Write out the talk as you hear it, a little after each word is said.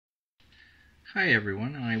Hi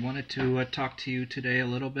everyone, I wanted to talk to you today a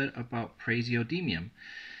little bit about Praseodymium.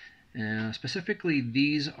 Specifically,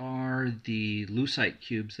 these are the Lucite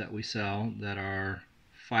cubes that we sell that are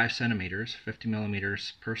 5 centimeters, 50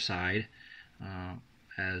 millimeters per side,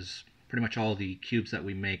 as pretty much all the cubes that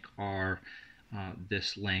we make are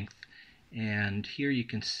this length. And here you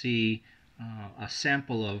can see a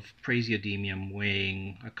sample of Praseodymium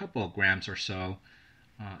weighing a couple of grams or so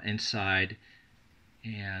inside,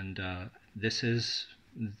 and this is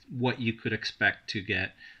what you could expect to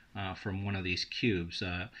get from one of these cubes.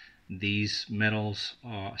 These metals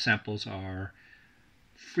samples are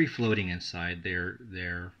free floating inside.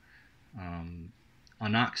 They're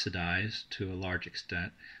unoxidized to a large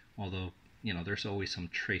extent, although there's always some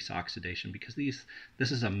trace oxidation because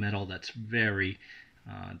this is a metal that's very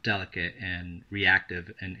delicate and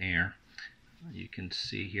reactive in air. You can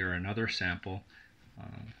see here another sample.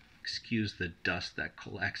 Excuse the dust that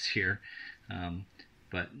collects here,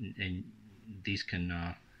 but these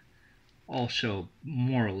can all show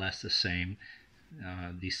more or less the same.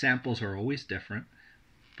 These samples are always different,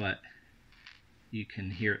 but you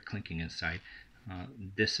can hear it clinking inside.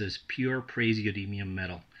 This is pure praseodymium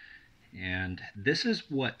metal, and this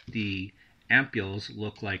is what the ampules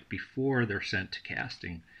look like before they're sent to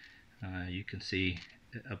casting. You can see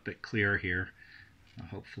a bit clearer here,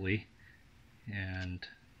 hopefully, and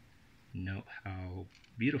note how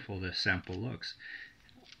beautiful this sample looks.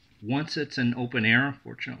 Once it's in open air,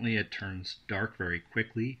 unfortunately, it turns dark very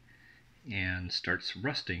quickly and starts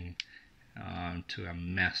rusting to a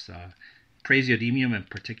mess. Praseodymium in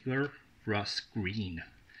particular rusts green.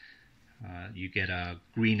 You get a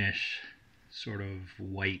greenish sort of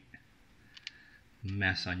white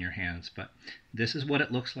mess on your hands, but this is what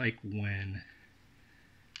it looks like when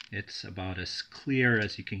it's about as clear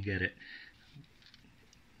as you can get it.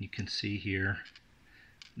 You can see here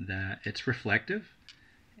that it's reflective,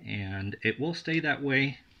 and it will stay that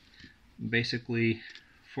way basically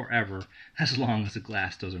forever as long as the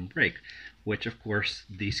glass doesn't break, which of course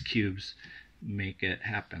these cubes make it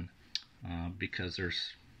happen because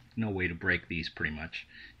there's no way to break these pretty much.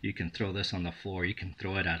 You can throw this on the floor, you can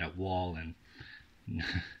throw it at a wall, and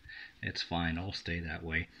it's fine, it'll stay that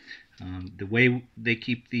way. The way they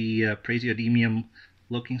keep the praseodymium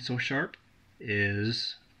looking so sharp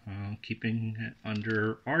is keeping it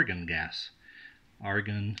under argon gas.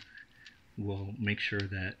 Argon will make sure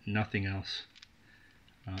that nothing else,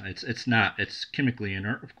 it's chemically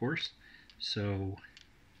inert, of course, so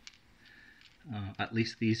at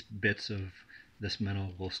least these bits of this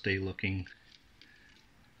metal will stay looking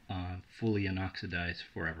fully unoxidized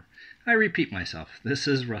forever. I repeat myself. This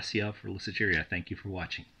is Raciel for Luciteria. Thank you for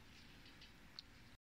watching.